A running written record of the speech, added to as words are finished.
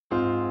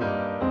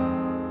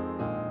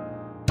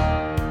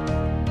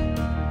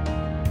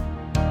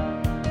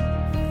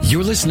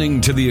You're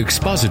listening to the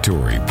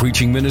expository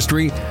preaching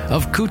ministry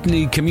of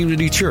Kootenai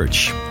Community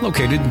Church,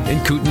 located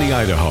in Kootenai,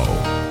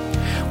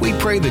 Idaho. We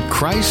pray that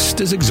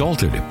Christ is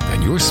exalted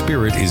and your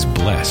spirit is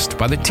blessed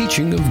by the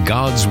teaching of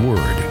God's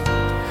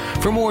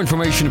Word. For more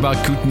information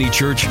about Kootenai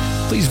Church,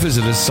 please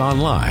visit us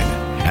online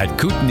at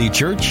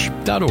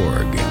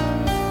kootenaichurch.org.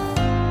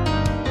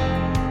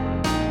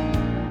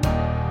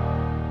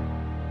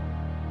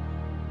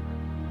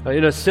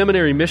 In a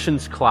seminary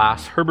missions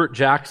class, Herbert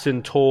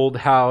Jackson told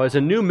how, as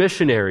a new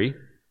missionary,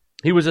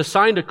 he was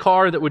assigned a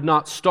car that would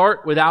not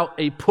start without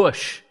a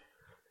push.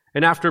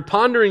 And after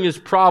pondering his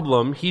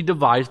problem, he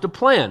devised a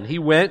plan. He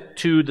went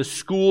to the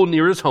school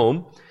near his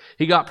home.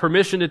 He got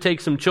permission to take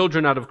some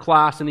children out of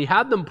class, and he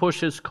had them push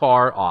his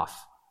car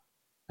off.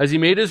 As he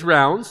made his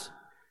rounds,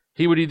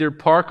 he would either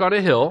park on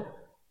a hill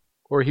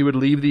or he would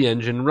leave the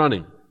engine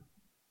running.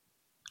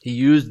 He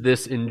used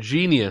this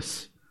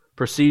ingenious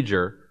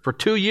procedure for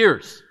 2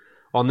 years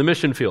on the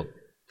mission field.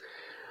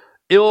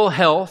 Ill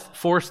health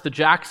forced the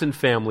Jackson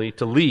family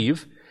to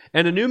leave,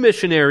 and a new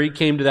missionary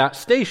came to that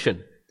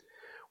station.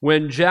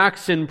 When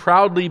Jackson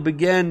proudly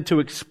began to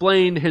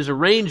explain his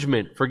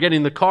arrangement for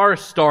getting the car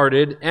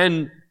started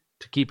and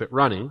to keep it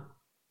running,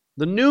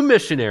 the new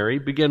missionary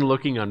began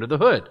looking under the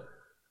hood.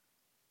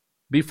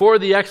 Before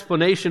the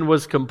explanation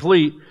was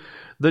complete,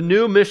 the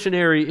new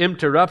missionary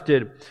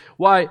interrupted,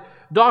 "Why,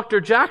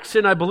 Dr.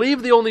 Jackson, I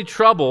believe the only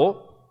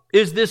trouble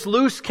is this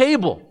loose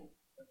cable."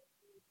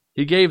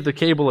 He gave the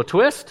cable a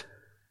twist,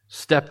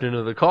 stepped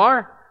into the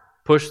car,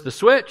 pushed the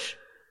switch,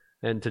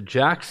 and to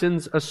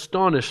Jackson's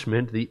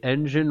astonishment, the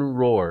engine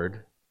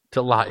roared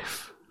to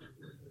life.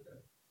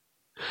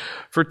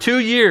 For 2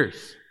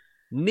 years,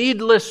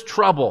 needless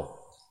trouble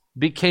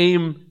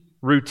became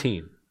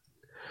routine.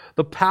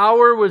 The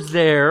power was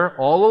there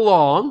all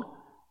along,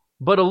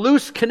 but a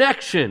loose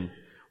connection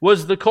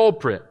was the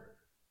culprit.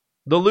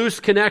 The loose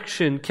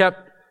connection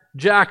kept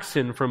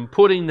Jackson from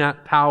putting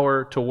that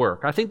power to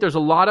work. I think there's a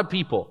lot of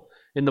people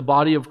in the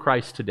body of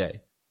Christ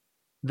today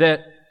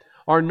that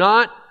are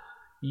not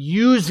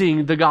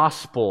using the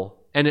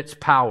gospel and its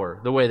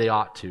power the way they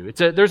ought to.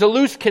 There's a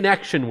loose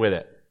connection with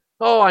it.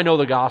 Oh, I know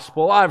the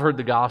gospel. I've heard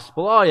the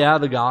gospel. Oh yeah,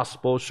 the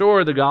gospel.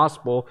 Sure, the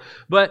gospel.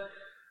 But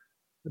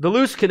the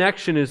loose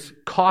connection is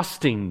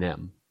costing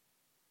them.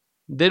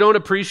 They don't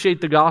appreciate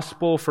the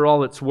gospel for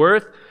all it's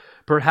worth.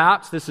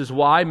 Perhaps this is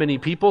why many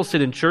people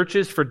sit in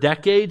churches for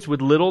decades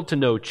with little to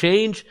no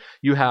change.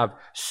 You have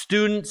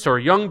students or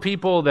young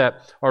people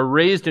that are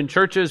raised in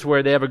churches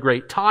where they have a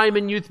great time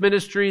in youth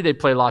ministry. They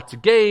play lots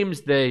of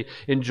games. They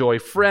enjoy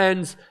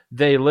friends.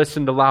 They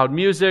listen to loud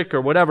music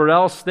or whatever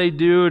else they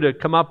do to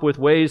come up with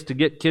ways to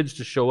get kids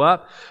to show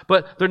up.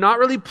 But they're not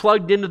really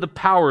plugged into the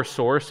power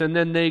source, and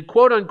then they,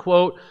 quote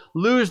unquote,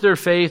 lose their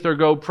faith or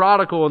go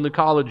prodigal in the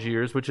college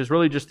years, which is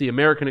really just the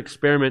American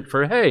experiment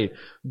for, hey,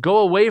 go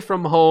away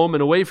from home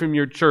and away from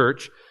your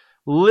church,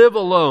 live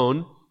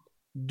alone,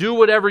 do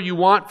whatever you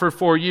want for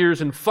 4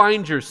 years and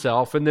find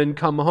yourself, and then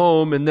come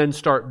home and then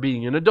start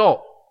being an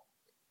adult.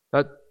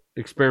 That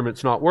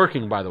experiment's not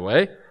working, by the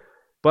way,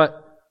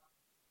 but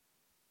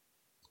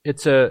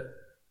it's a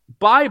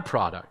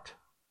byproduct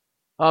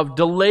of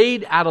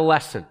delayed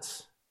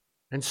adolescence.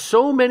 And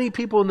so many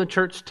people in the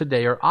church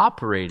today are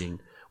operating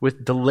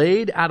with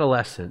delayed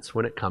adolescence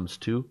when it comes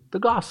to the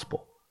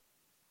gospel.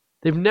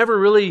 They've never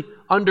really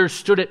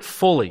understood it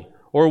fully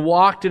or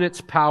walked in its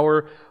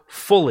power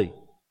fully.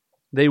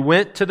 They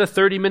went to the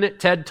 30-minute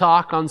TED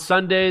Talk on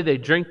Sunday. They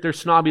drank their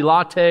snobby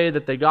latte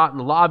that they got in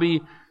the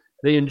lobby.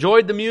 They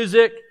enjoyed the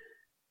music,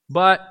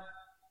 but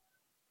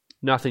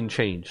nothing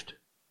changed.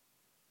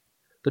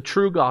 The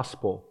true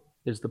gospel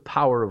is the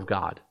power of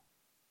God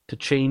to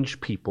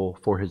change people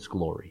for His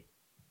glory.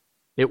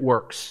 It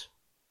works,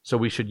 so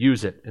we should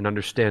use it and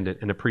understand it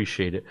and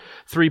appreciate it.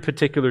 3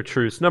 particular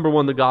truths. Number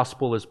 1, the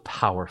gospel is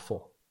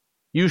powerful.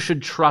 You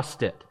should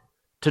trust it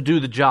to do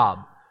the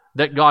job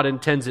that God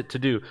intends it to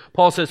do.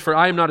 Paul says, "For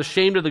I am not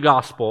ashamed of the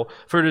gospel,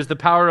 for it is the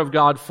power of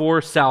God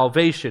for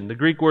salvation." The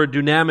Greek word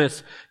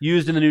dunamis,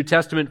 used in the New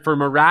Testament for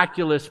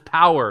miraculous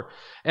power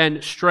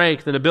and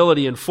strength and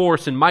ability and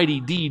force and mighty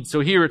deeds.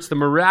 So here it's the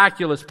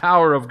miraculous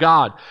power of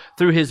God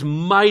through His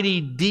mighty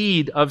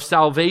deed of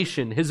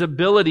salvation, His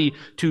ability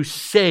to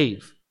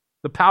save.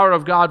 The power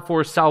of God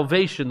for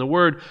salvation. The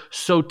word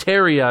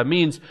soteria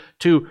means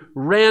to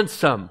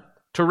ransom,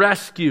 to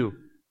rescue.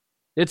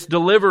 It's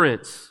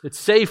deliverance. It's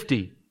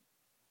safety.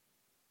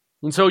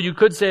 And so you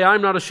could say,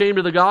 "I'm not ashamed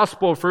of the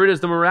gospel, for it is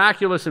the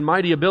miraculous and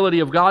mighty ability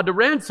of God to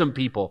ransom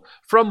people."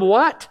 From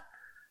what?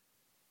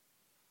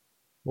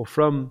 Well,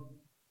 from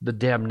the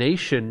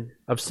damnation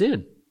of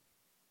sin,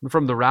 and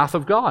from the wrath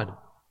of God.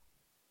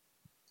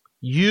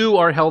 You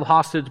are held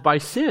hostage by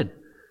sin.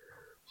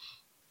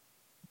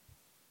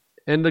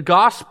 And the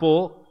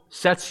gospel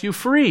sets you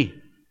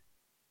free,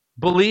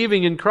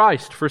 believing in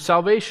Christ for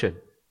salvation.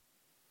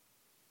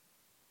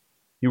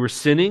 You were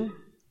sinning,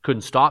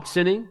 couldn't stop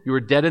sinning. You were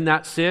dead in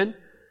that sin,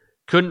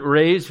 couldn't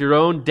raise your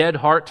own dead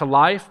heart to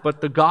life,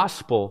 but the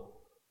gospel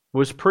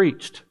was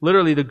preached.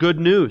 Literally the good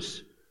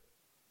news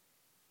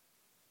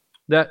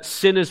that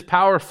sin is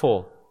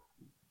powerful,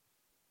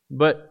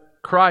 but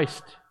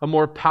Christ, a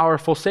more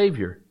powerful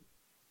Savior.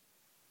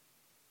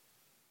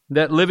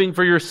 That living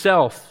for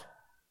yourself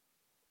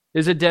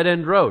is a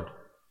dead-end road.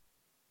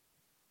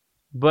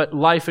 But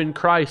life in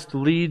Christ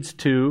leads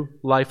to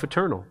life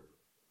eternal.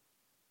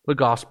 The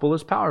gospel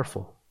is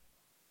powerful.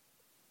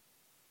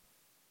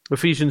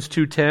 Ephesians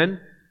 2:10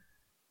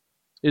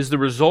 is the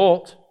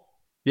result.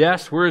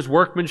 Yes, we're His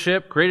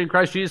workmanship, created in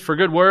Christ Jesus for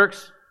good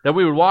works, that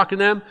we would walk in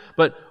them.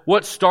 But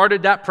what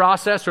started that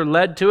process or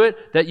led to it?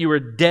 That you were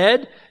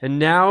dead and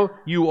now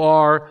you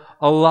are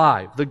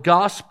alive. The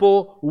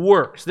gospel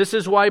works. This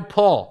is why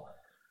Paul,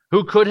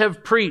 who could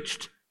have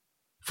preached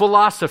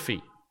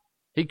philosophy,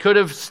 he could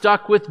have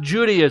stuck with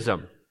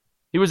Judaism.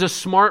 He was a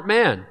smart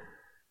man.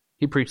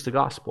 He preached the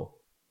gospel.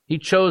 He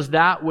chose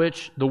that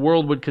which the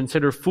world would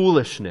consider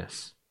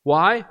foolishness.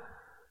 Why?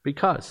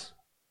 Because,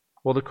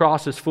 well, the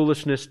cross is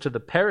foolishness to the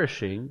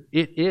perishing.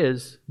 It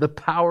is the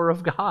power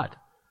of God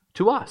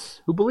to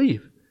us who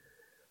believe.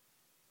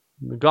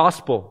 The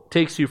gospel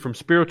takes you from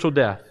spiritual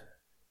death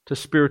to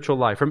spiritual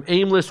life, from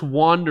aimless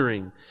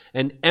wandering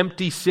and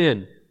empty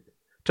sin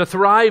to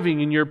thriving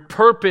in your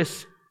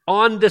purpose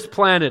on this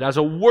planet as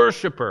a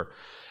worshiper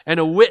and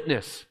a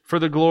witness for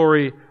the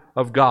glory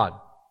of God.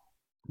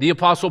 The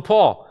Apostle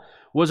Paul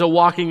was a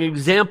walking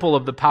example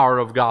of the power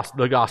of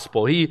the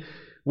gospel. He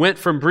went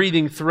from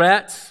breathing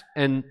threats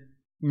and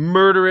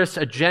murderous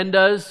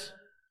agendas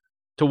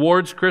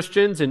towards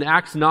Christians in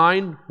Acts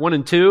 9:1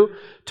 and 2,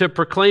 to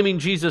proclaiming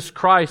Jesus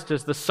Christ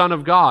as the Son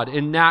of God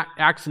in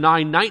Acts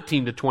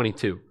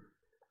 9:19-22.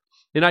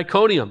 In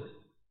Iconium,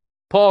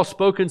 Paul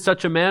spoke in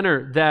such a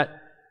manner that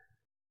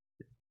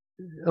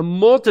a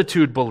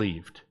multitude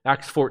believed,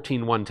 Acts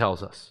 14:1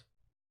 tells us.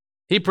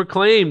 He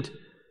proclaimed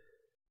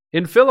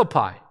in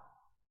Philippi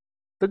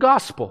the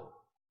gospel,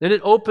 and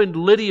it opened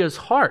Lydia's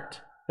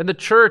heart, and the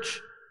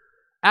church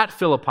at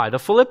Philippi, the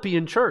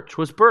Philippian church,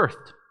 was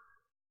birthed.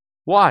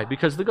 Why?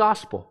 Because the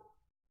gospel.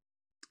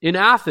 In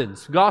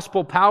Athens,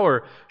 gospel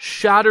power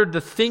shattered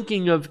the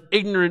thinking of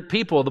ignorant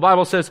people. The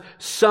Bible says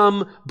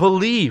some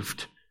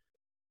believed.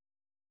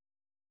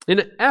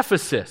 In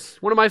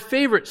Ephesus, one of my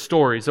favorite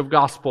stories of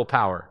gospel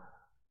power,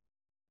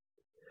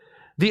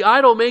 the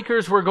idol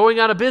makers were going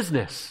out of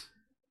business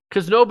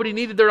because nobody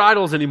needed their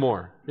idols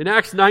anymore. In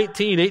Acts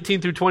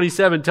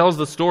 19:18-27 tells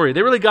the story.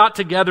 They really got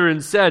together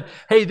and said,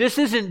 hey, this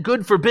isn't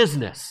good for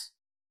business.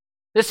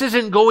 This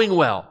isn't going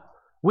well.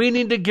 We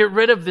need to get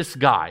rid of this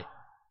guy.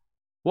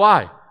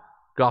 Why?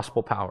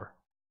 Gospel power.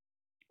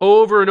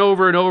 Over and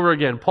over and over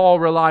again, Paul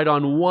relied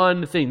on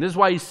one thing. This is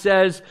why he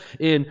says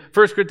in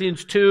 1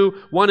 Corinthians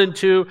 2:1 and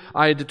 2,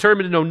 I had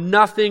determined to know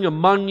nothing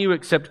among you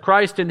except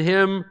Christ and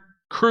Him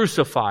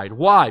crucified.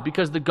 Why?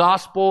 Because the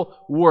gospel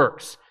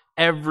works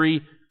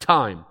every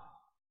time.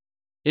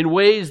 In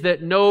ways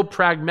that no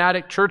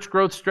pragmatic church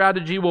growth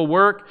strategy will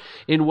work,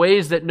 in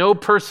ways that no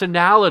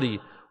personality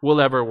will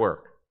ever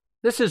work.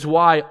 This is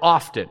why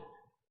often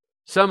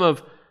some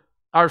of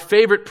our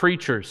favorite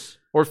preachers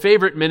or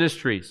favorite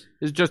ministries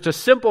is just a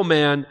simple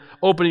man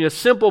opening a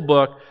simple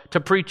book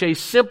to preach a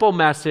simple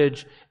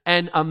message,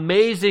 and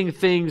amazing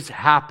things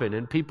happen.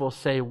 And people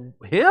say,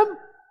 him?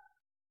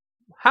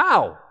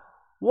 How?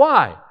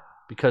 Why?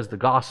 Because the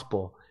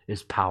gospel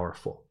is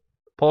powerful.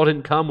 Paul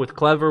didn't come with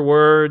clever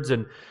words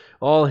and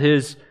all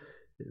his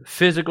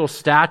physical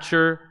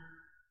stature.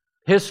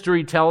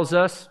 History tells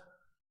us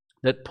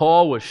that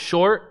Paul was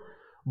short,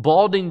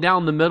 balding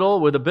down the middle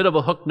with a bit of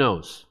a hook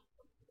nose.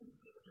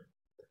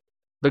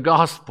 The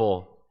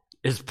gospel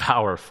is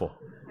powerful.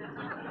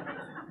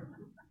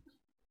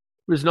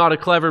 He was not a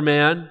clever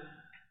man,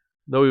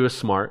 though he was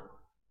smart.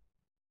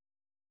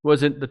 He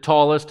wasn't the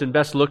tallest and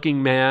best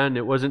looking man.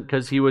 It wasn't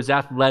because he was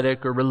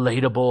athletic or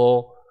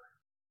relatable.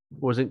 It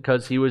wasn't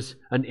because he was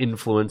an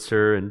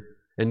influencer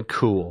and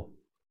cool.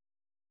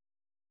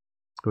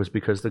 It was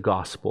because the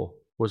gospel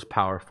was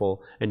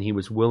powerful and he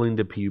was willing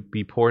to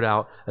be poured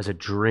out as a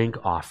drink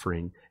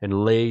offering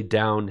and lay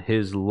down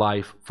his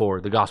life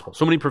for the gospel.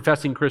 So many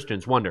professing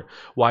Christians wonder,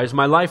 why is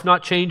my life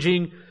not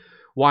changing?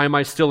 Why am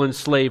I still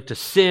enslaved to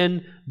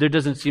sin? There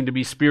doesn't seem to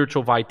be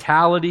spiritual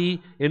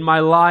vitality in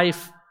my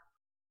life.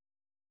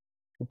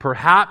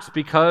 Perhaps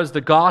because the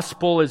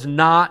gospel is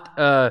not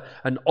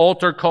an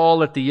altar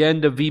call at the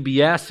end of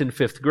VBS in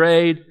 5th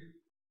grade.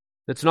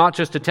 It's not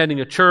just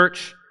attending a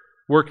church,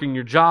 working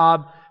your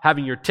job,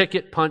 having your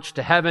ticket punched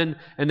to heaven,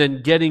 and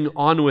then getting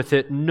on with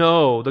it.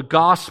 No, the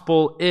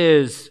gospel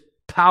is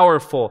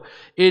powerful.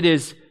 It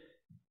is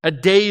a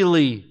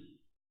daily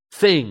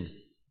thing.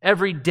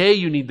 Every day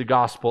you need the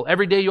gospel.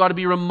 Every day you ought to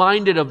be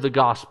reminded of the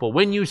gospel.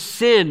 When you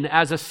sin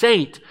as a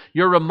saint,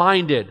 you're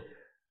reminded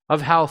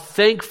of how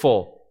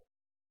thankful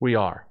we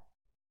are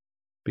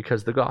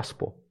because the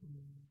gospel.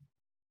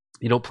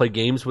 You don't play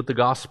games with the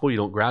gospel. You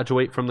don't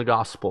graduate from the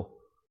gospel.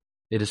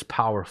 It is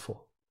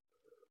powerful.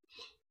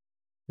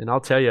 And I'll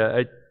tell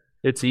you,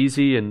 it's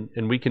easy and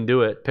we can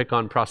do it. Pick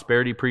on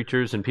prosperity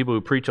preachers and people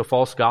who preach a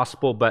false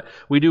gospel, but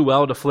we do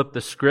well to flip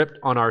the script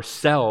on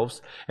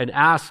ourselves and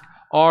ask,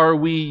 are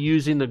we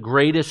using the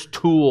greatest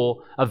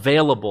tool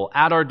available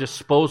at our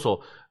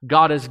disposal?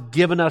 God has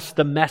given us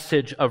the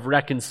message of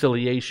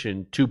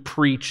reconciliation to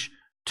preach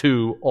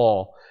to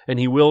all, and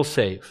He will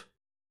save.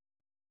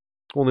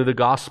 Only the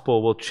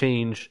gospel will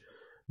change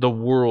the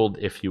world,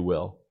 if you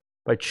will,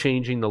 by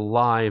changing the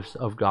lives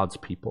of God's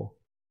people.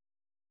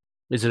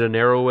 Is it a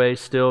narrow way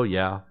still?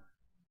 Yeah.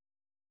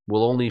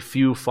 Will only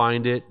few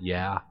find it?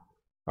 Yeah.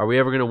 Are we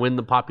ever going to win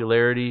the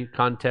popularity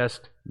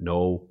contest?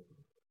 No.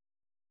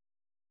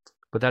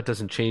 But that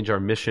doesn't change our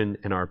mission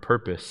and our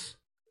purpose.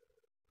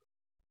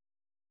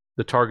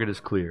 The target is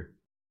clear.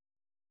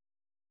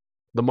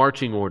 The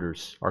marching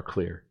orders are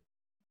clear.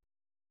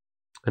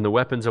 And the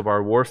weapons of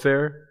our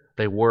warfare,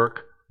 they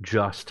work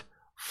just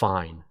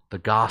fine. The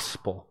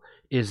gospel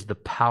is the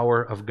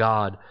power of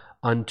God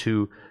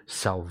unto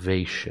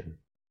salvation.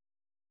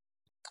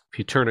 If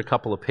you turn a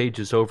couple of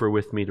pages over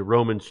with me to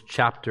Romans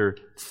chapter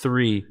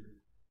 3,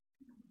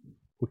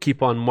 we'll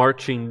keep on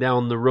marching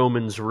down the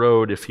Romans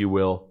road, if you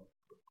will.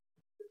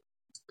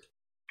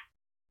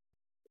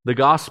 The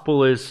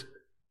gospel is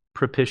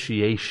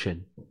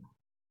propitiation.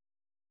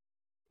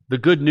 The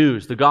good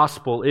news, the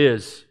gospel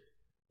is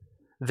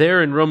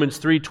there in Romans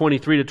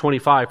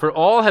 3:23-25. For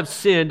all have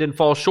sinned and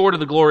fall short of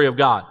the glory of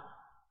God.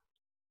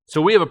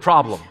 So we have a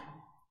problem.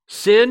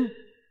 Sin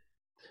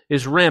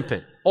is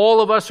rampant.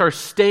 All of us are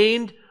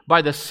stained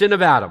by the sin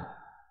of Adam.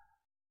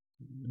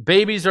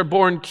 Babies are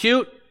born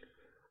cute,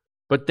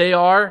 but they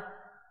are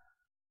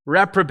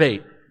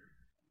reprobate,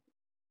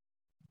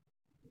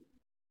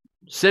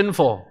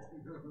 sinful.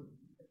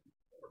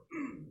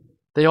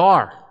 They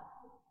are.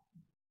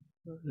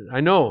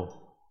 I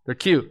know, they're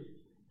cute.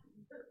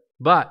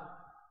 But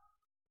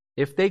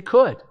if they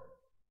could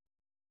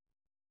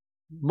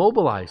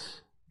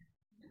mobilize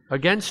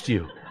against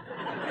you,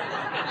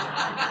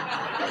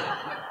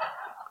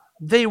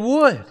 they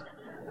would.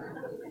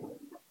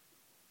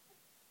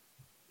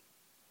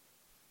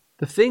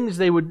 The things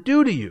they would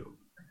do to you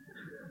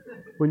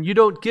when you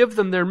don't give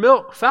them their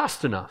milk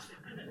fast enough.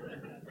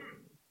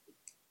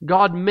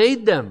 God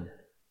made them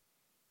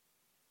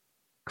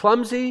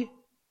clumsy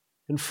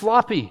and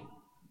floppy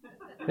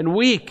and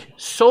weak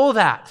so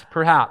that,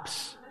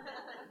 perhaps,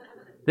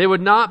 they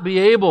would not be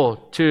able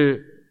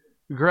to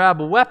grab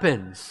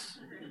weapons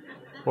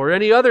or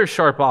any other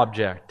sharp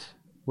object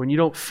when you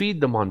don't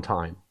feed them on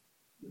time.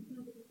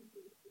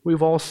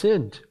 We've all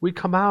sinned. We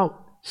come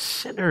out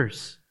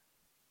sinners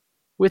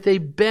with a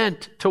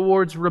bent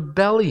towards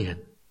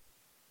rebellion.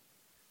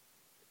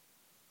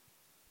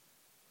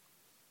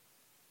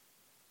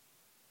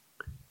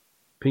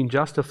 Being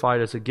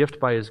justified as a gift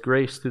by His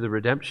grace through the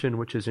redemption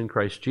which is in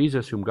Christ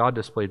Jesus, whom God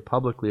displayed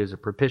publicly as a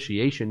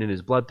propitiation in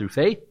His blood through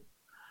faith.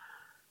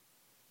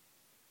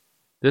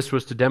 This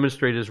was to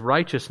demonstrate His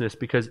righteousness,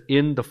 because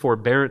in the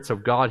forbearance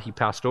of God He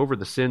passed over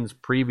the sins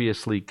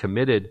previously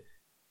committed.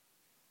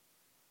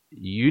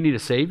 You need a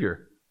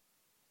Savior.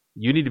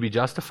 You need to be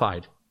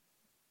justified.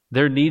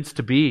 There needs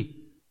to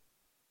be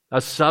a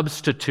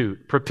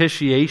substitute,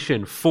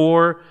 propitiation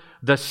for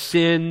the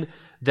sin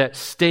that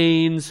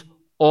stains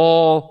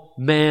all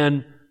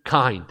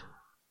mankind.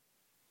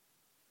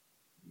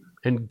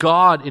 And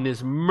God, in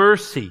His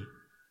mercy,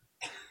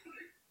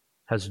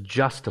 has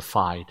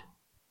justified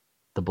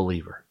the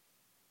believer.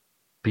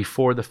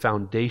 Before the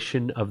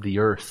foundation of the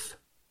earth,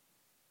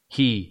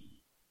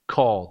 He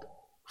called,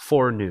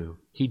 foreknew,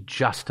 He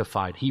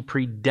justified, He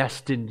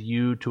predestined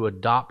you to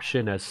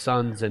adoption as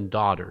sons and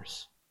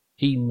daughters.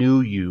 He knew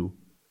you.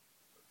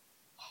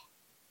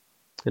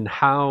 And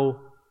how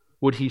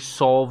would He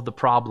solve the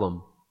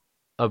problem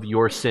of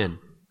your sin?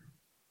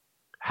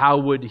 How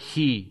would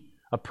He,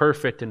 a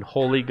perfect and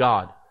holy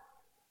God,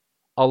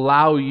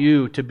 allow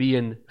you to be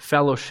in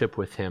fellowship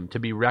with Him, to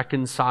be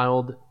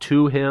reconciled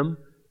to Him,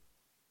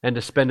 and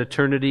to spend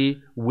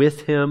eternity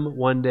with Him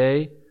one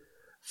day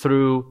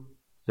through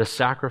the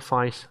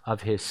sacrifice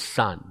of His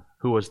Son,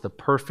 who was the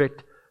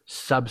perfect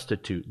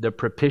substitute, the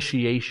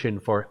propitiation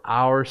for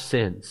our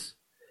sins?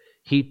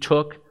 He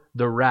took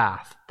the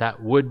wrath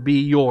that would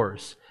be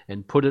yours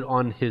and put it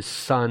on His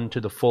Son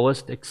to the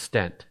fullest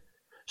extent,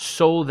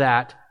 so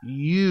that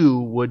you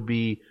would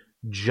be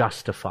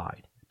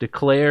justified,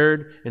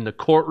 declared in the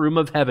courtroom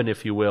of heaven,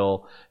 if you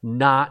will,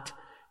 not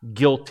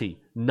guilty,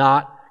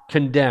 not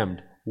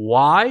condemned.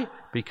 Why?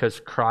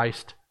 Because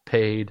Christ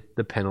paid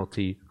the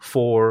penalty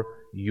for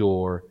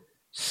your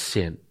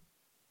sin.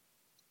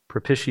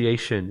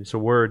 Propitiation is a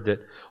word that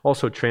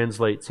also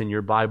translates in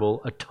your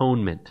Bible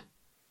atonement.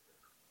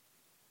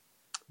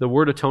 The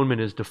word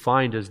atonement is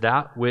defined as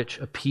that which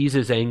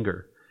appeases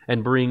anger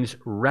and brings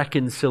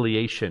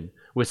reconciliation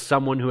with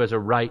someone who has a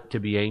right to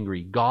be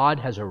angry. God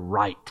has a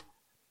right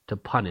to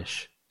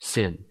punish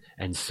sin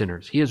and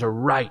sinners. He has a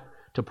right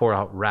to pour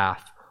out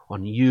wrath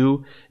on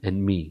you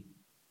and me.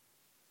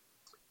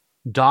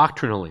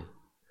 Doctrinally,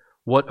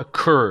 what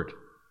occurred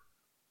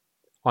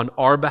on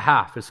our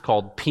behalf is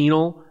called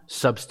penal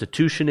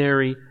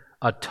substitutionary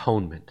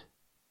atonement.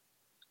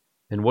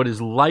 And what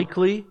is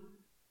likely,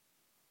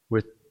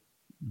 with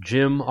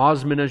Jim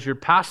Osmond as your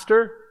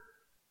pastor,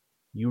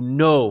 you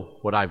know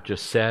what I've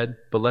just said,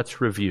 but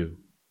let's review.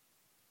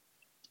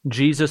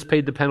 Jesus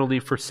paid the penalty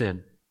for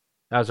sin.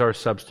 as our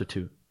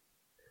substitute,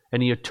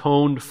 and he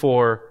atoned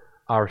for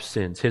our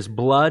sins. His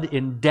blood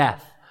in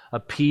death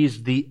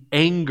appeased the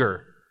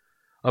anger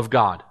of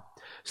God,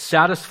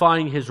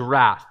 satisfying his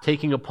wrath,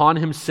 taking upon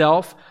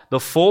himself the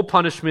full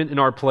punishment in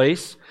our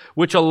place,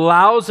 which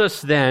allows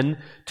us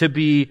then to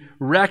be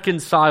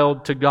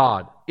reconciled to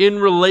God in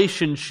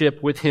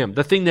relationship with him.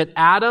 The thing that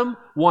Adam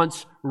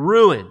once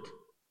ruined,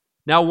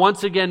 now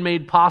once again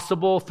made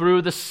possible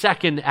through the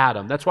second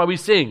Adam. That's why we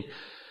sing,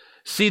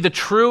 "See the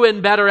true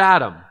and better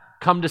Adam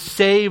come to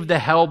save the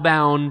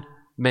hell-bound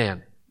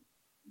man."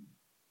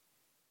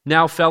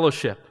 Now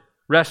fellowship,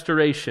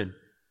 restoration,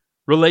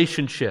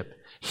 relationship,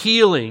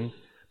 healing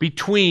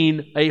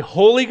between a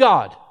holy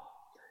God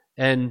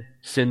and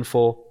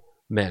sinful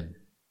men.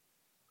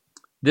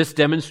 This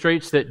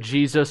demonstrates that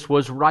Jesus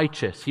was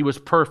righteous. He was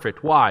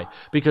perfect. Why?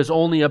 Because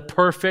only a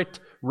perfect,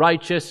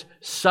 righteous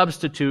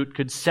substitute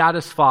could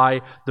satisfy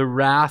the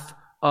wrath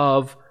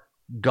of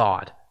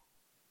God.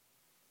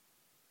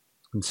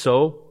 And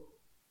so,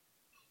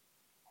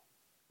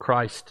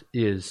 Christ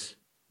is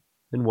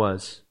and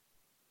was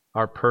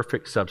our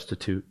perfect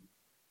substitute,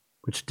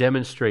 which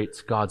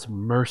demonstrates God's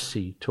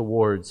mercy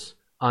towards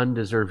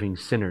undeserving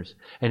sinners,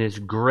 and his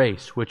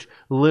grace, which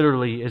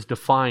literally is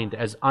defined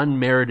as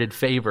unmerited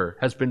favor,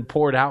 has been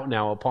poured out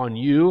now upon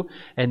you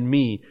and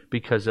me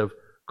because of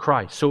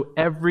Christ. So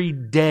every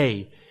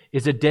day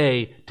is a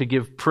day to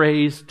give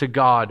praise to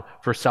God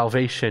for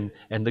salvation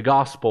and the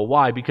gospel.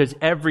 Why? Because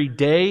every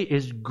day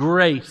is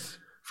grace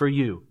for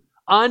you.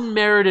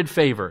 Unmerited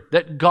favor,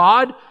 that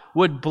God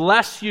would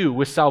bless you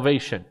with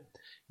salvation,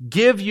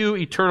 give you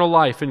eternal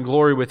life and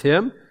glory with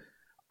him.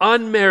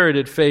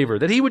 Unmerited favor,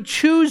 that he would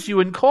choose you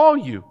and call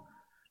you.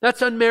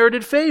 That's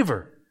unmerited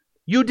favor.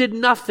 You did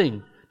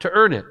nothing to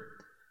earn it,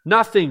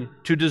 nothing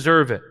to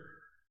deserve it.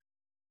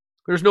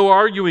 There's no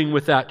arguing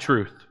with that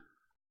truth.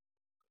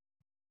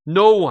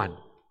 No one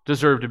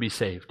deserved to be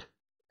saved.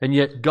 And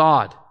yet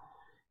God,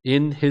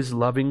 in his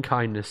loving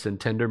kindness and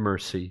tender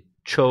mercy,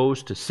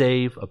 chose to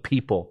save a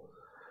people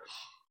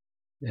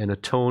and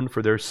atone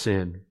for their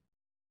sin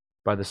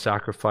by the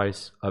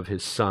sacrifice of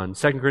his Son.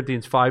 2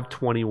 Corinthians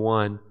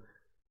 5:21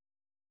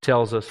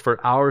 tells us,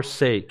 "For our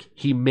sake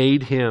he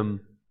made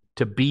him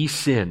to be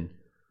sin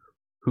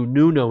who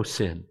knew no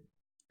sin,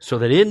 so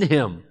that in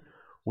him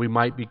we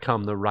might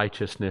become the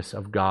righteousness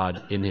of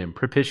God in him."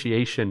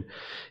 Propitiation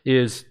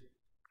is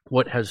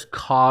what has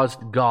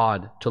caused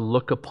God to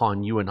look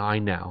upon you and I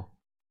now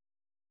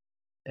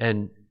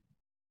and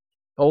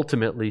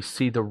ultimately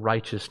see the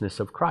righteousness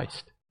of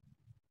Christ.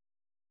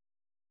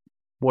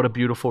 What a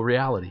beautiful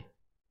reality,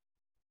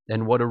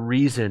 and what a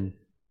reason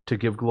to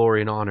give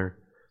glory and honor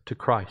to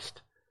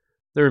Christ.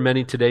 There are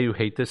many today who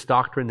hate this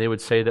doctrine. They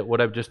would say that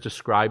what I've just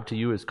described to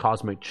you is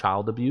cosmic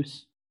child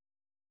abuse.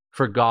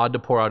 For God to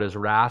pour out his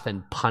wrath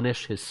and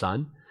punish his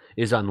Son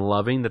is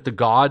unloving. That the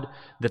God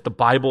that the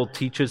Bible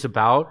teaches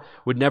about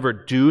would never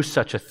do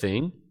such a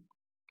thing.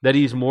 That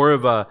he's more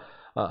of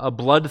a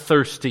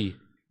bloodthirsty,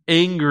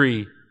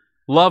 angry,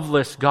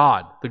 loveless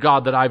God. The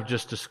God that I've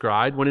just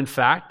described. When in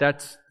fact,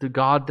 that's the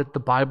God that the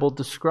Bible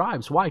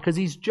describes. Why? Because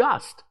he's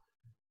just.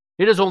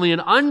 It is only an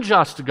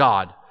unjust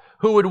God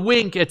who would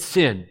wink at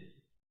sin,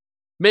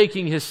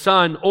 making his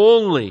Son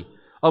only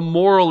a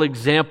moral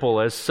example,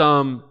 as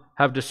some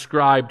have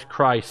described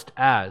Christ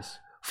as,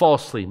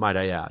 falsely, might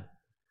I add.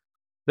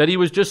 That he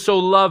was just so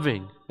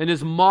loving, and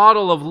his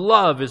model of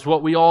love is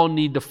what we all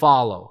need to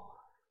follow.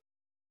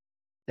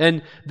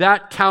 And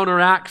that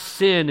counteracts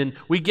sin, and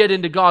we get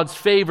into God's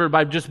favor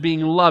by just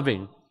being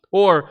loving.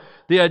 Or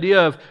the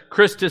idea of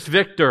Christus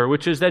Victor,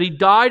 which is that he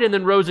died and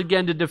then rose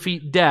again to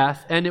defeat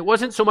death. And it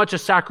wasn't so much a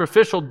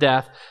sacrificial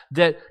death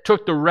that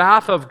took the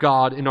wrath of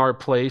God in our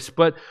place,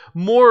 but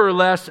more or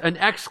less an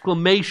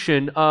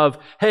exclamation of,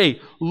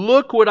 "Hey,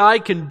 look what I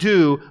can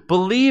do.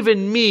 Believe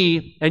in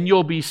me and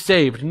you'll be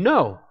saved."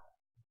 No.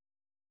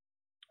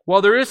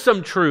 While there is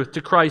some truth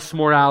to Christ's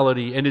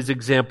morality and his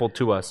example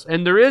to us,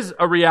 and there is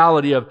a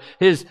reality of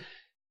his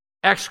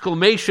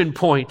exclamation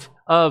point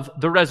of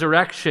the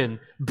resurrection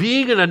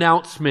being an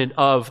announcement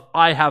of,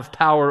 "I have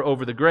power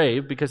over the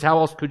grave," because how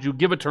else could you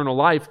give eternal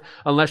life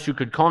unless you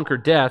could conquer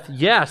death?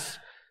 Yes,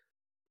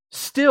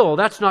 still,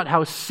 that's not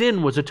how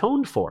sin was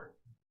atoned for.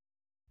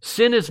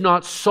 Sin is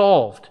not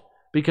solved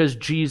because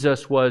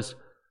Jesus was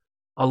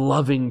a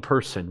loving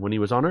person when he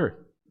was on earth.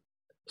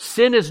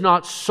 Sin is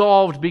not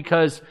solved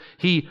because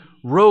he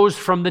rose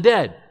from the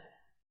dead.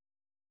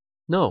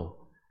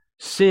 No,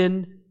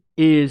 sin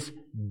is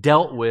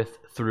dealt with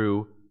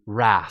through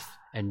wrath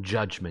and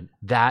judgment.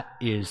 That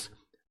is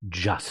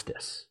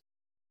justice.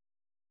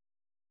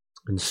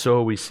 And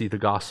so we see the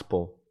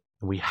gospel,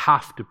 and we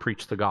have to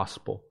preach the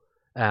gospel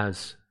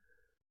as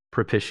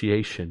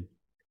propitiation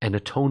and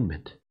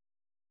atonement.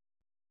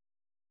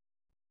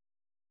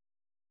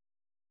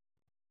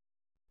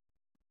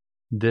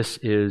 This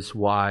is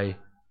why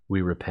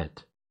we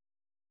repent.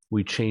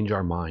 We change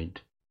our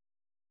mind.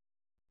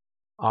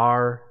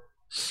 Our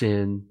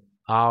sin,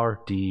 our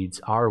deeds,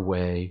 our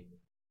way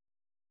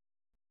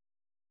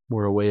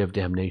were a way of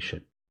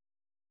damnation.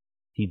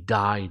 He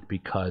died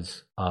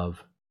because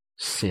of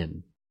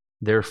sin.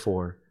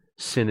 Therefore,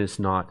 sin is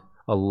not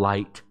a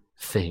light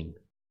thing.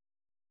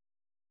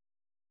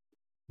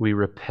 We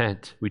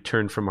repent, we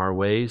turn from our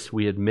ways,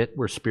 we admit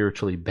we're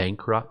spiritually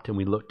bankrupt, and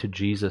we look to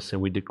Jesus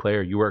and we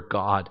declare, you are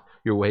God,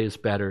 your way is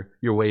better,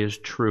 your way is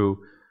true.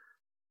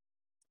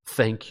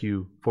 Thank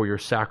you for your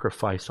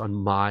sacrifice on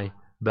my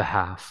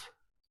behalf.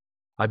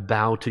 I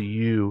bow to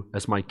you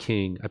as my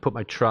King. I put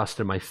my trust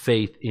and my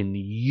faith in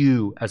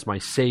you as my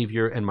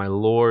Savior and my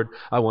Lord.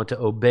 I want to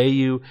obey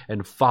you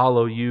and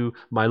follow you.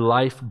 My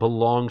life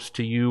belongs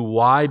to you.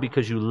 Why?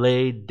 Because you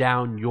laid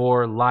down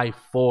your life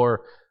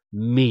for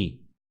me.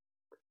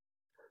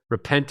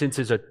 Repentance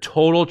is a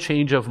total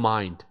change of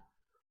mind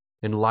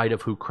in light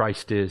of who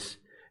Christ is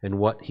and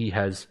what he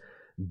has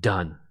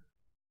done.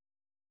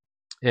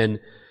 And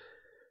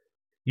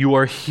you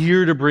are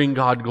here to bring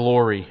God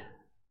glory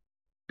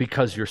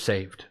because you're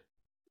saved.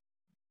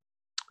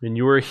 And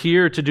you are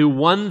here to do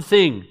one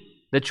thing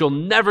that you'll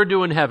never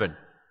do in heaven.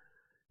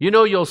 You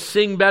know you'll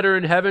sing better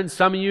in heaven.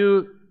 Some of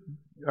you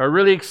are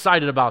really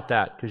excited about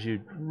that because you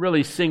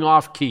really sing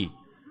off key.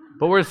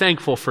 But we're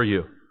thankful for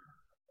you.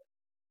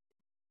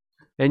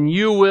 And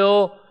you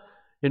will,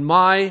 in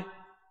my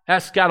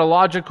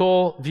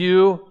eschatological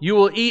view, you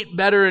will eat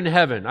better in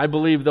heaven. I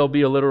believe there'll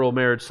be a literal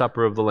marriage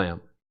supper of the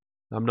Lamb.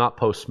 I'm not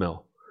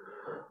post-mill.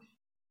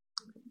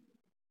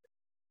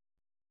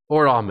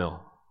 Or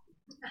all-mill.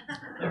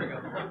 There we go.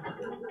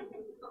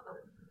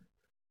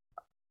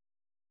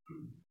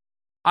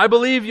 I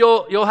believe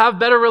you'll have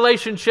better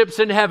relationships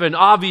in heaven,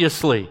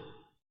 obviously.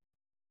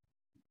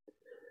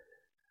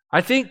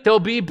 I think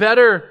there'll be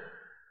better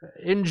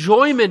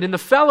enjoyment in the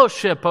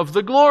fellowship of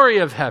the glory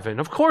of heaven.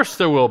 Of course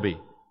there will be.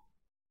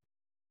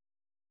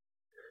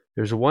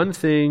 There's one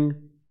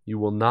thing you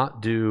will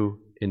not do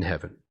in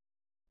heaven.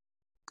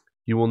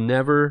 You will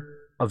never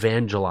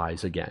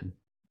evangelize again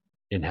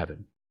in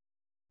heaven.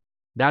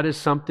 That is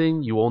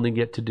something you only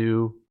get to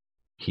do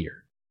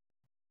here.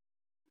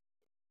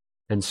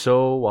 And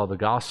so, while the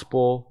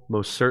gospel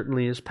most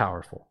certainly is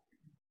powerful,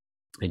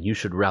 and you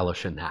should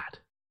relish in that,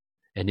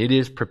 and it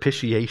is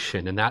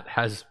propitiation, and that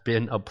has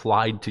been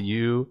applied to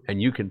you,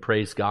 and you can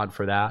praise God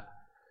for that,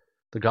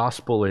 the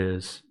gospel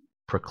is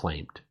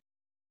proclaimed.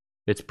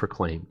 It's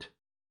proclaimed.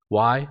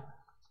 Why?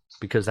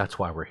 Because that's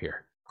why we're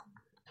here.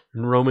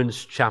 In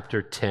Romans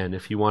chapter 10,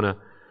 if you want to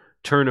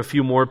turn a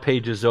few more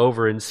pages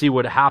over and see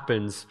what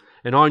happens,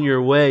 and on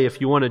your way, if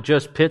you want to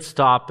just pit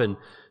stop and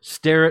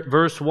stare at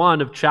verse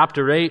 1 of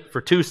chapter 8 for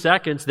 2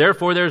 seconds,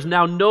 therefore there's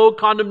now no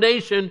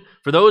condemnation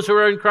for those who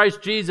are in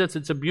Christ Jesus.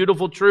 It's a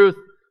beautiful truth.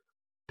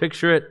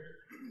 Picture it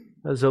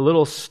as a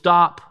little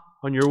stop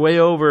on your way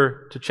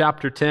over to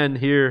chapter 10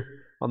 here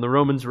on the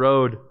Romans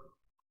road.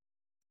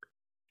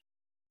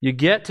 You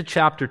get to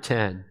chapter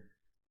 10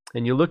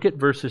 and you look at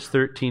verses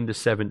 13 to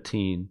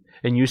 17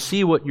 and you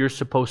see what you're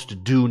supposed to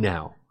do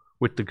now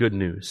with the good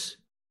news.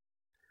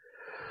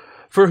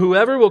 For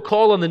whoever will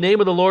call on the name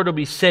of the Lord will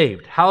be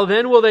saved. How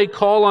then will they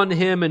call on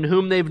him in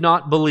whom they've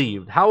not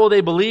believed? How will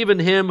they believe in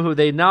him who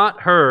they've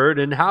not heard?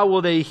 And how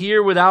will they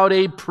hear without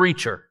a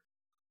preacher?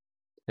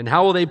 And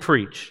how will they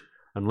preach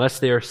unless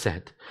they are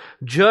sent?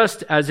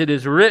 Just as it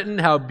is written,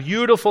 how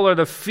beautiful are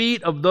the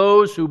feet of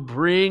those who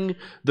bring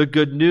the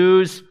good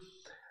news.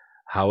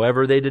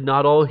 However, they did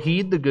not all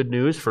heed the good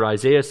news, for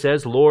Isaiah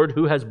says, Lord,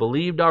 who has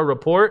believed our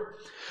report?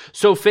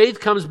 So faith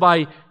comes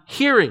by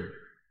hearing,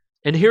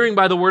 and hearing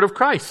by the word of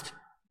Christ.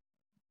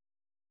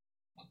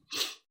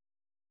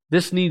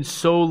 This needs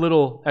so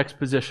little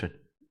exposition.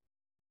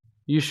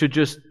 You should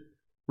just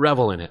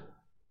revel in it.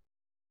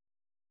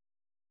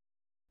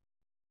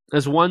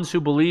 As ones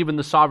who believe in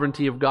the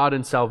sovereignty of God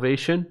and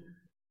salvation,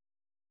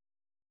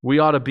 we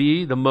ought to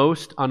be the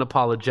most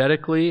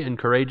unapologetically and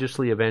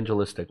courageously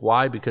evangelistic.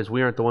 Why? Because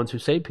we aren't the ones who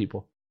save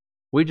people.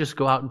 We just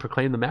go out and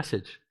proclaim the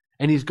message.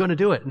 And he's going to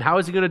do it. And how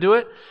is he going to do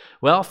it?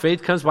 Well,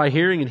 faith comes by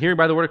hearing and hearing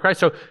by the word of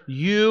Christ. So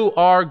you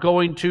are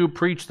going to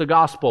preach the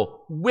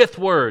gospel with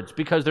words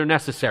because they're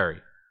necessary.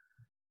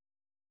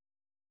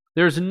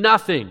 There's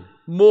nothing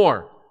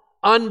more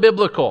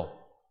unbiblical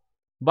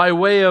by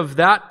way of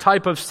that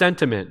type of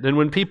sentiment than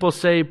when people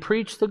say,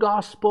 preach the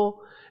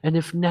gospel and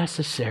if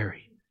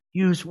necessary,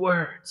 use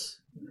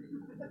words.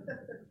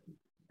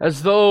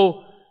 As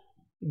though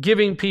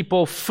giving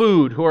people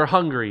food who are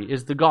hungry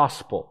is the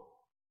gospel.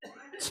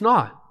 It's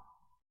not.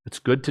 It's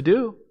good to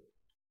do.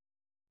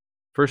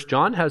 1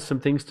 John has some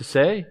things to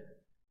say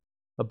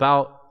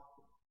about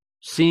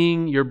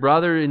seeing your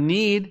brother in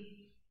need.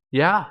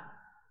 Yeah.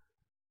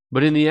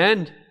 But in the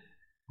end,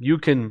 you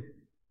can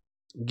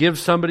give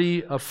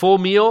somebody a full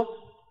meal.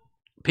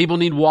 People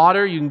need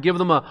water. You can give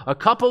them a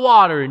cup of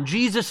water in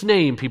Jesus'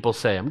 name, people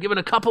say. I'm giving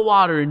a cup of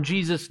water in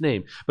Jesus'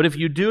 name. But if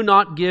you do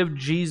not give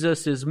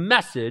Jesus'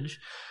 message,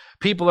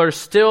 people are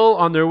still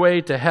on their way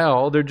to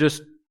hell. They're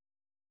just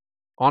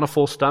on a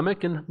full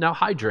stomach and now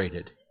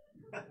hydrated.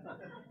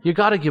 You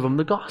got to give them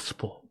the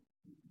gospel.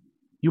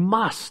 You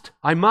must.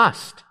 I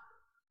must.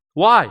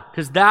 Why?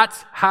 Because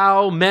that's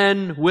how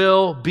men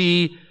will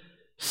be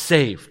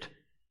saved.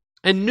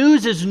 And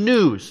news is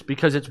news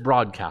because it's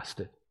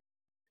broadcasted.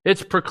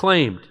 It's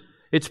proclaimed.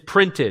 It's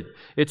printed.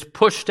 It's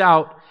pushed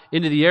out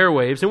into the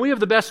airwaves. And we have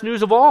the best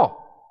news of all.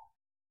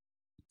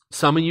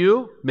 Some of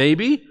you,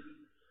 maybe,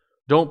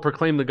 don't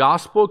proclaim the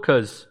gospel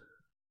because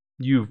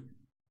you've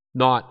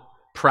not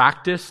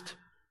practiced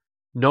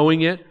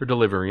knowing it or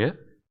delivering it.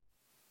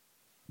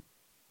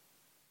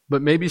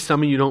 But maybe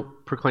some of you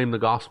don't proclaim the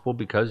gospel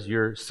because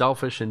you're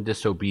selfish and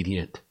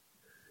disobedient.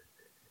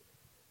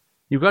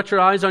 You've got your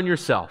eyes on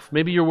yourself.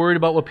 Maybe you're worried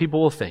about what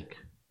people will think.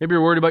 Maybe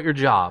you're worried about your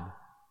job.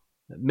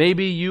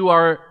 Maybe you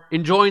are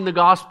enjoying the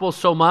gospel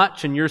so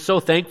much and you're so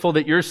thankful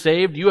that you're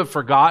saved, you have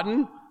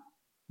forgotten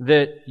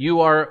that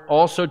you are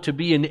also to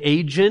be an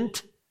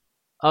agent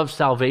of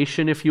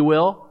salvation, if you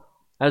will,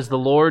 as the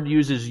Lord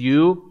uses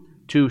you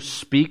to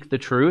speak the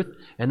truth,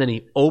 and then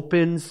He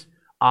opens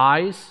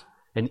eyes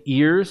and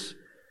ears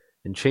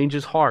and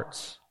changes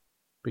hearts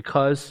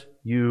because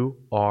you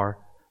are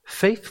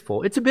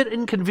faithful. It's a bit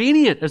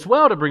inconvenient as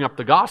well to bring up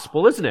the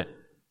gospel, isn't it?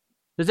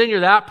 Because then you're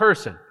that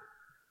person.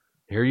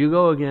 Here you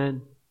go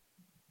again.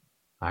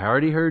 I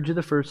already heard you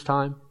the first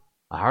time.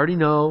 I already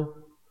know.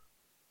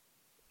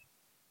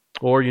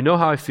 Or you know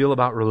how I feel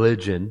about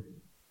religion.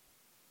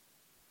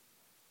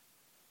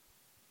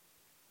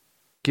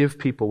 Give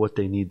people what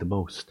they need the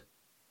most.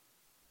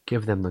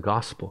 Give them the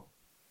gospel.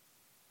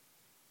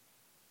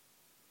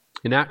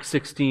 In Acts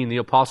 16, the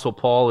Apostle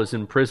Paul is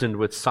imprisoned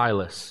with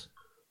Silas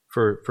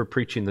for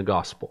preaching the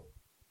gospel.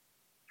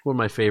 One of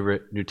my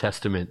favorite New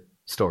Testament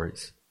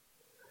stories.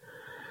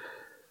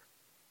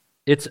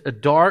 It's a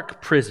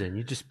dark prison.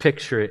 You just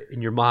picture it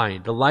in your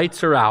mind. The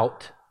lights are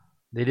out.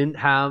 They didn't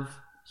have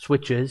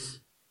switches.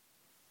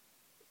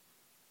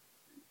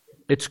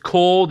 It's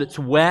cold. It's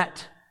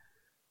wet.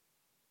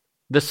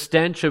 The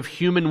stench of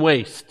human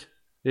waste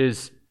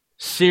is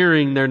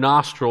searing their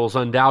nostrils,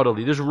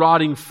 undoubtedly. There's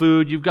rotting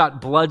food. You've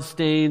got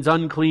bloodstains,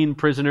 unclean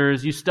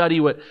prisoners. You study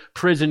what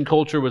prison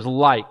culture was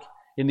like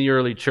in the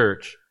early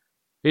church.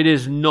 It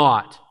is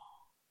not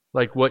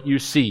like what you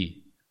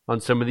see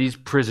on some of these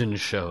prison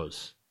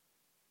shows.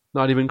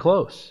 Not even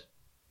close.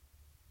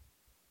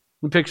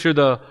 You picture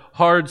the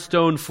hard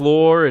stone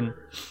floor and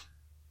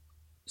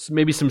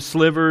maybe some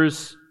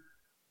slivers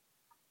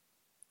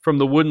from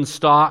the wooden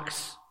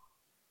stocks.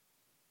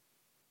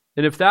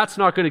 And if that's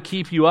not going to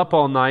keep you up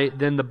all night,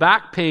 then the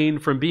back pain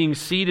from being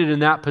seated in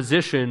that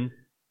position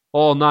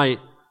all night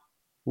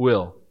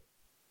will.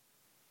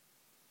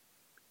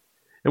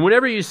 And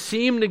whenever you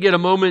seem to get a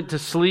moment to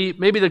sleep,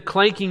 maybe the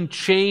clanking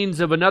chains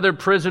of another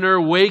prisoner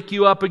wake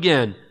you up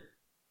again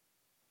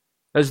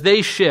as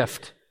they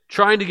shift,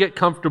 trying to get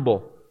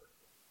comfortable.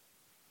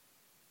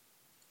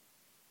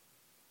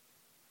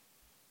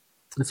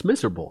 It's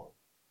miserable.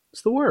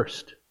 It's the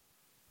worst.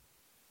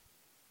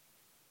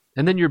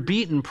 And then you're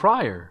beaten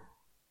prior,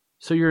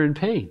 so you're in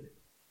pain.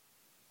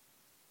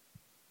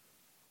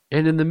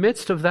 And in the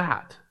midst of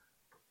that,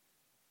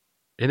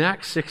 in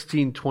Acts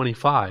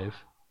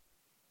 16:25,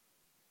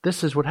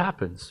 this is what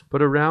happens.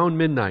 But around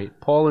midnight,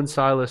 Paul and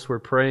Silas were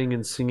praying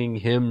and singing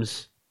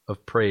hymns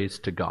of praise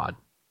to God.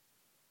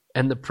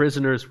 And the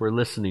prisoners were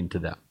listening to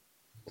them.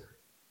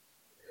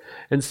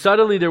 And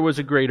suddenly there was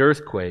a great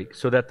earthquake,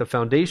 so that the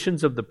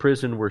foundations of the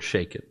prison were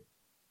shaken.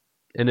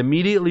 And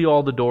immediately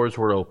all the doors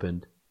were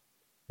opened,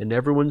 and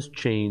everyone's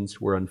chains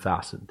were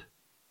unfastened.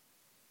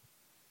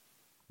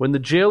 When the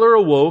jailer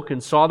awoke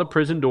and saw the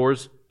prison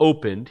doors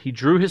opened, he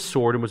drew his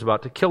sword and was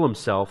about to kill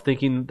himself,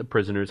 thinking the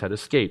prisoners had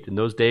escaped. In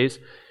those days,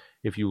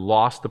 if you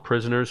lost the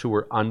prisoners who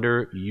were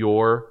under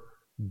your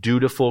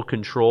dutiful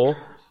control,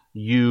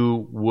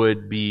 you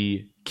would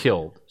be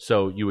killed.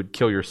 So you would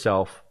kill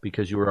yourself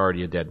because you were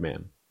already a dead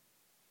man.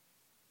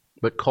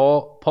 But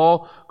Paul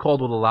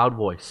called with a loud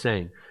voice,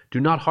 saying, "Do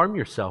not harm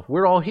yourself.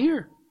 We're all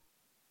here."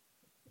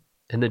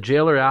 And the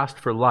jailer asked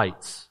for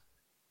lights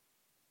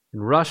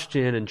and rushed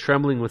in, and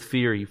trembling with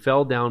fear, he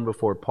fell down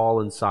before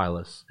Paul and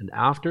Silas. And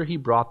after he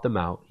brought them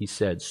out, he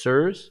said,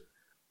 "Sirs,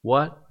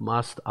 what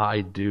must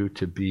I do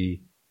to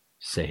be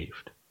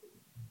saved?"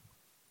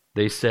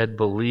 They said,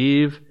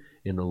 "Believe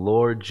in the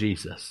Lord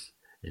Jesus,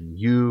 and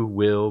you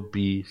will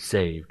be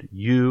saved,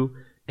 you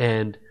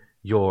and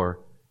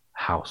your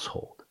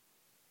household."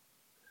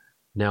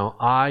 Now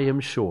I am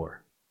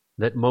sure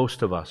that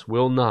most of us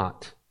will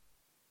not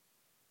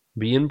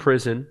be in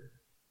prison,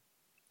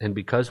 and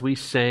because we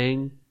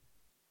sang,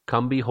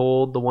 "Come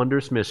behold the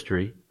wondrous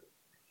mystery,"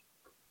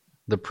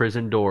 the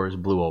prison doors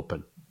blew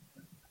open.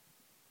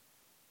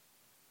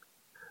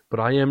 But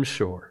I am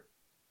sure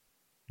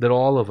that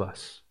all of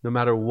us, no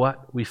matter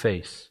what we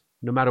face,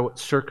 no matter what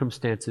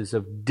circumstances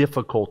of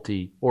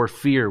difficulty or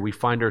fear we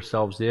find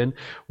ourselves in,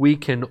 we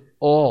can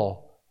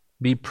all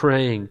be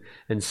praying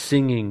and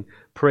singing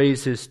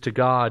praises to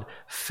God,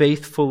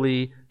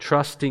 faithfully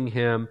trusting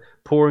Him,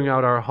 pouring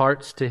out our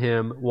hearts to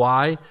Him.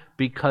 Why?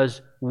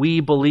 Because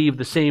we believe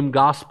the same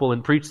gospel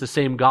and preach the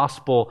same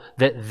gospel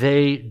that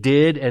they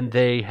did and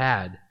they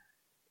had.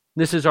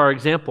 This is our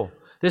example.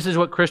 This is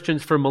what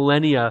Christians for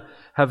millennia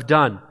have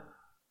done.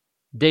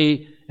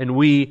 They and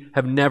we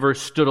have never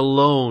stood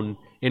alone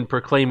in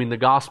proclaiming the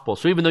gospel.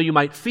 So even though you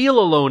might feel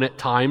alone at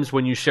times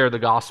when you share the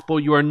gospel,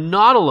 you are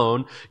not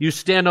alone. You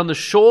stand on the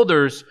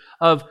shoulders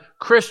of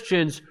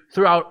Christians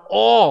throughout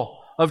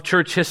all of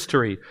church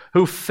history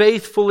who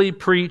faithfully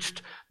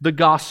preached the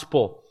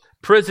gospel.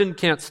 Prison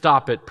can't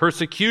stop it.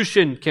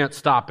 Persecution can't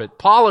stop it.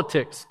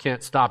 Politics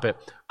can't stop it.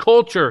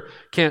 Culture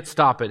can't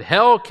stop it.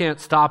 Hell can't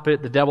stop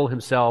it. The devil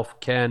himself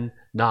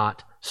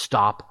cannot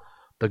stop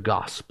the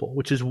gospel,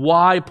 which is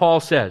why Paul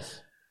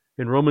says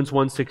in Romans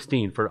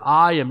 1:16, "For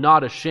I am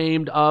not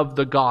ashamed of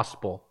the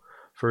gospel,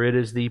 for it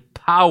is the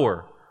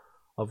power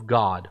of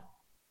God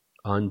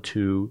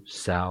unto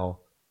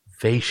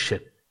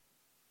salvation."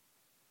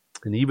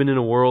 And even in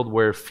a world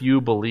where few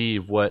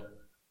believe what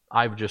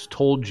I've just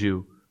told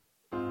you,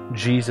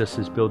 Jesus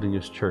is building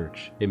his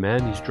church.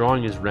 Amen? He's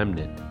drawing his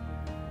remnant.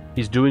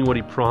 He's doing what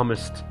he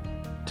promised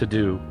to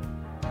do.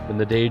 And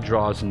the day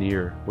draws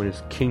near when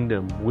his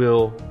kingdom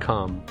will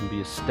come and be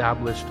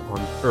established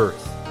on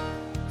earth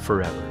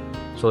forever.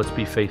 So let's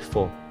be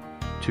faithful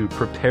to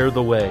prepare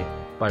the way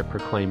by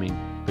proclaiming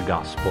the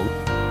gospel.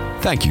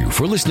 Thank you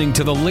for listening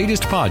to the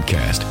latest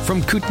podcast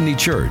from Kootenai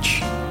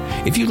Church.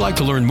 If you'd like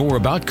to learn more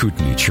about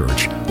Kootenai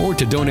Church or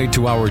to donate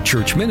to our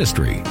church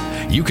ministry,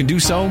 you can do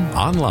so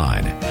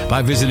online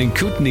by visiting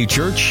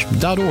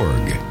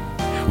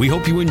kootenaichurch.org. We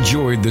hope you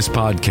enjoyed this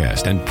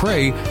podcast and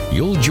pray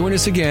you'll join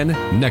us again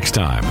next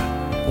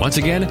time. Once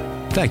again,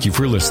 thank you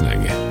for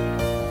listening.